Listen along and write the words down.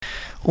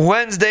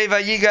Wednesday,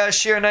 Vayiga,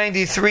 Shir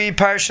 93,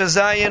 Parsha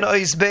Zayin,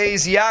 Ois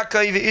Beis,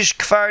 Yaakov, Ish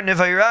Kfar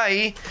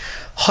Nevairai,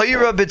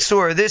 Hayra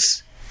Bitsur.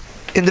 This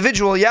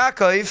individual,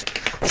 Yaakov,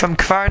 from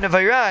Kfar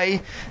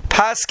Nevairai,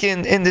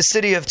 Paskin in the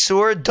city of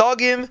Tzur,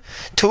 Dogim,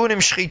 Tunim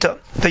Shchita.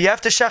 But you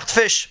have to shecht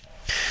fish.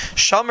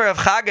 Shomer of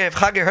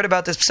Chage heard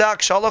about this psak,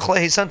 Shalach,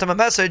 he sent him a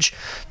message,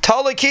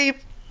 Talaki,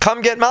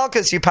 come get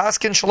Malchus, you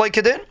Paskin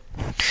Shalaikadin.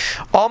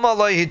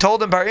 Amalai, he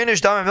told him, Barinish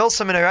Dama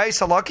Milsam in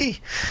Eraisa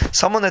Lucky.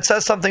 Someone that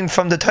says something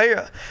from the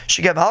Torah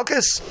should get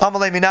Malchus.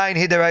 Amalai Minayin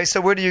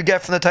Hideraisa, where do you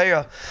get from the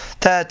Torah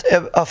that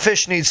a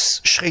fish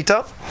needs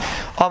Shchita?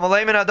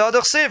 Amalai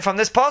Minadadach Siv, from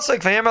this pasuk,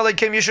 Vayamalai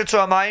Kim Yishutsu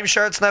Amayim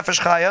Sharts Nefesh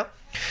Chaya,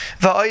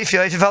 Va'ayif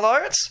Yaif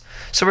Velarts.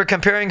 So we're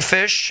comparing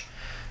fish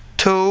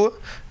to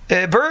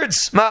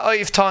birds.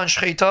 Ma'ayif Tan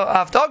Shchita,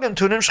 Avdagim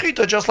Tunim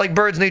Shchita, just like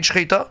birds need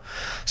Shchita,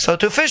 so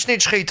to fish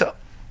need Shchita.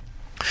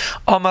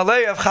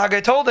 Amalei of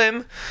Chage told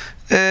him,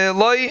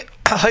 Loi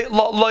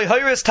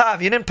Hayris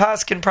Tav, you didn't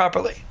paskin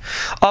properly.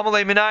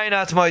 Amalei Minayin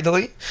At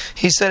Maidali.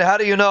 He said, how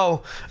do you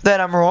know that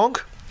I'm wrong?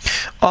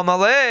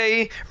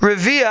 Amalei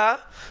Revia,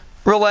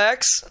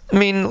 relax,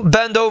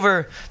 bend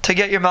over to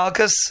get your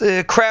Malchus,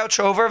 crouch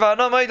over,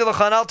 V'ana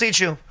Maidalachan, I'll teach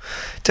you.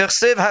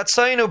 Techsiv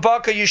Hatzaynu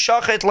Baka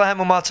Yishachet Lahem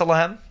Umatza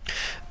Lahem.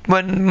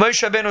 When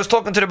Moshe Rabbeinu was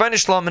talking to the Rebbeinu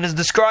Shalom and is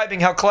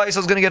describing how Klal Yisrael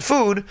is going to get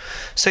food,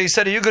 so he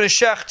said, are you going to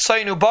shecht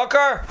Tzaynu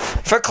Bakar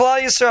for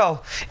Klal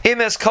Yisrael?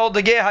 Imes called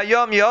the Geh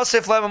Hayom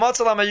Yosef Lem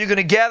Matzalam, are you going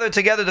to gather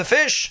together the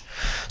fish?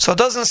 So it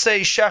doesn't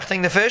say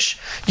shechting the fish.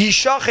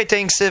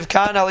 Yishacheting Siv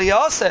Kan Ali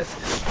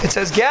Yosef. It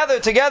says gather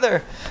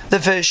together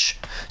the fish.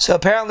 So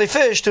apparently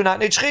fish do not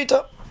need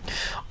shchita.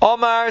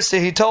 Omar,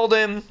 so he told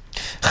him,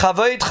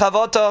 Chavayit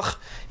Chavatach,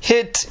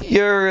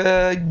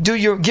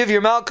 give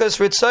your Malchus,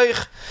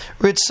 Ritzaich,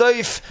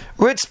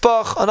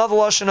 Ritzbach, another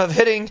lashon of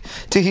hitting,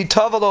 to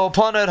hitavalo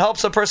upon it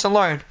helps a person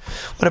learn.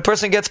 When a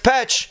person gets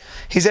patch,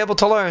 he's able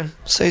to learn.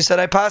 So he said,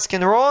 I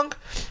paskin wrong,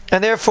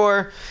 and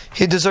therefore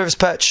he deserves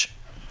patch.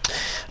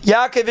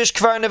 Yaakov ish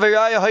kvar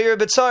nevaraya hayir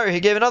b'tzar.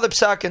 He gave another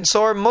psak in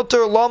Sor, mutter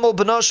lamol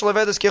b'nosh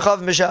levedes kichav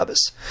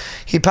m'shabbos.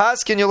 He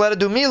paskin, you let it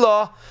do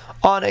milah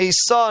on a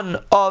son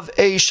of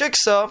a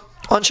shiksa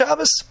on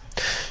Shabbos.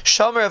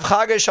 Shomer of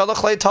Chage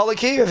Shalach Le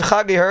Talaki. If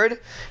Chage heard,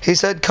 he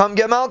said, come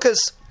get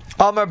Malchus.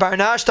 Amar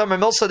Barnash Tamar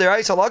Milsa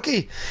Deraisa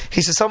Lucky.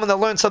 He said, someone that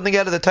learned something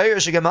out of the Torah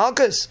should get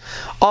Malchus.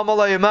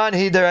 Amalai Yaman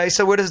He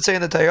Deraisa. Where does it say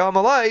in the Torah?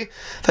 Amalai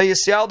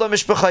Vayisyalda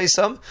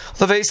Mishpachaisam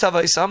Leveis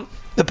Avaisam.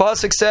 The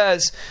pasuk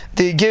says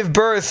they give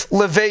birth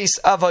leveis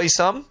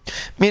avaisam,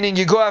 meaning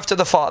you go after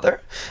the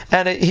father,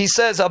 and he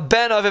says a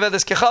ben of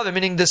evedes kechavim,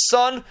 meaning the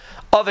son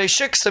of a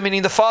shiksa,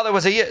 meaning the father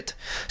was a yid.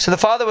 So the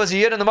father was a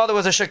yid and the mother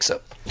was a shiksa.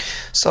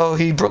 So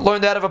he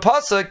learned out of a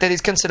pasuk that he's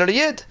considered a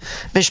yid.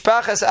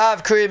 Mishpachas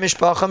av kriya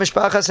mishpacha,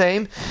 mishpachas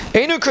heim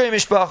enu kriya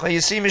mishpacha.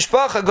 You see,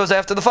 mishpacha goes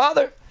after the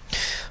father.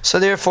 So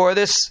therefore,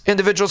 this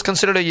individual is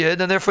considered a yid,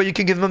 and therefore you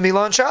can give him a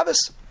milah on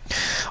Shabbos.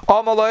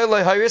 Amalei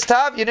lehayris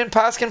tav, you didn't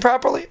paskin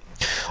properly.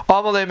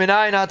 Amalei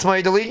minayin at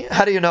maidali.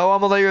 How do you know?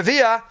 Amalei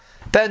revia,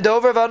 bend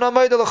over, v'ana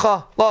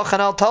maidalacha. Loch,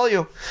 and I'll tell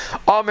you.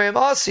 Amrim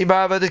asi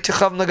barav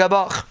diktichav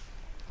nagabach.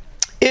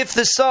 If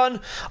the son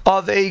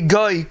of a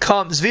guy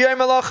comes, he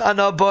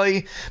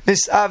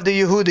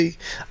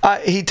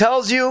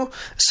tells you.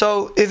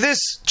 So if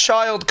this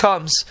child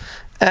comes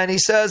and he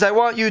says, I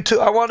want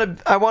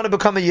to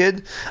become a yid,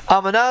 you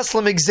want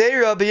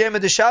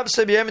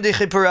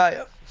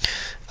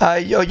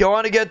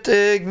to get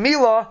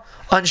milah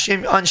on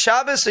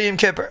Shabbos or Yom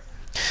Kippur.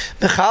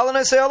 Mechalon,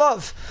 I say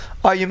Allah.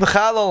 Are you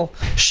mechalal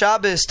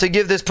Shabbos to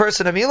give this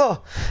person a milah?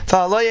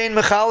 Fa'alayin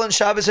mechalon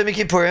Shabbos and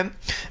Kippurim.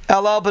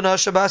 Elal b'na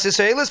Shabbos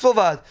Yisraelis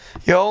bilvad.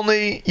 You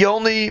only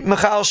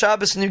mechal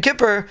Shabbos and Yom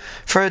Kippur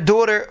for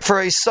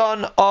a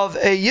son of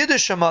a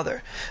Yiddish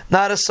mother,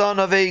 not a son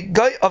of a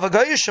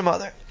Goyish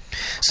mother.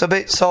 So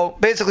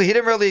basically, he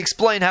didn't really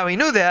explain how he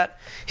knew that.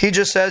 He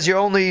just says you're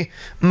only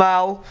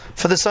mal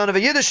for the son of a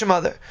Yiddish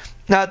mother,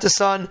 not the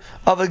son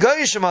of a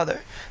Goyish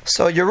mother.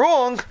 So you're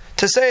wrong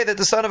to say that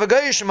the son of a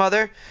Goyish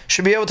mother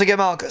should be able to get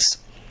Malchus.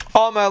 He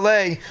told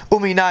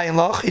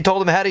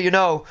him, how do you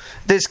know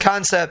this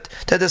concept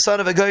that the son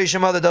of a Goyish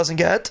mother doesn't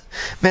get?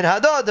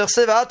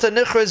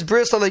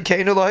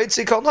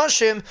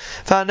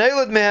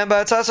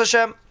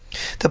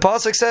 The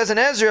pasuk says in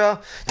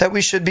Ezra that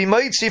we should be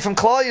mitzi from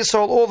Klal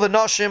Yisrael all the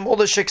nashim, all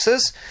the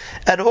shiksas,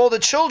 and all the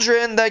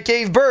children that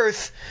gave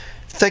birth,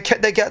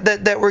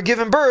 that were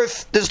given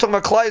birth. This is talking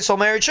about Klal Yisrael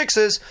married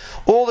shiksas,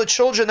 all the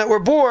children that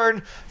were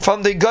born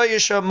from the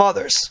Goyish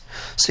mothers.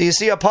 So you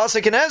see a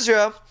pasuk in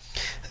Ezra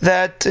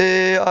that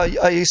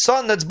a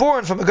son that's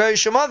born from a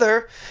Goyish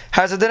mother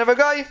has a din of a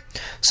guy.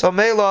 So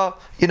Mela,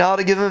 you know how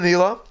to give him a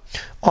milah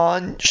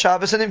on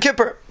Shabbos and Yom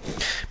Kippur.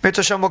 Mir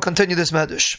Hashem will continue this medrash.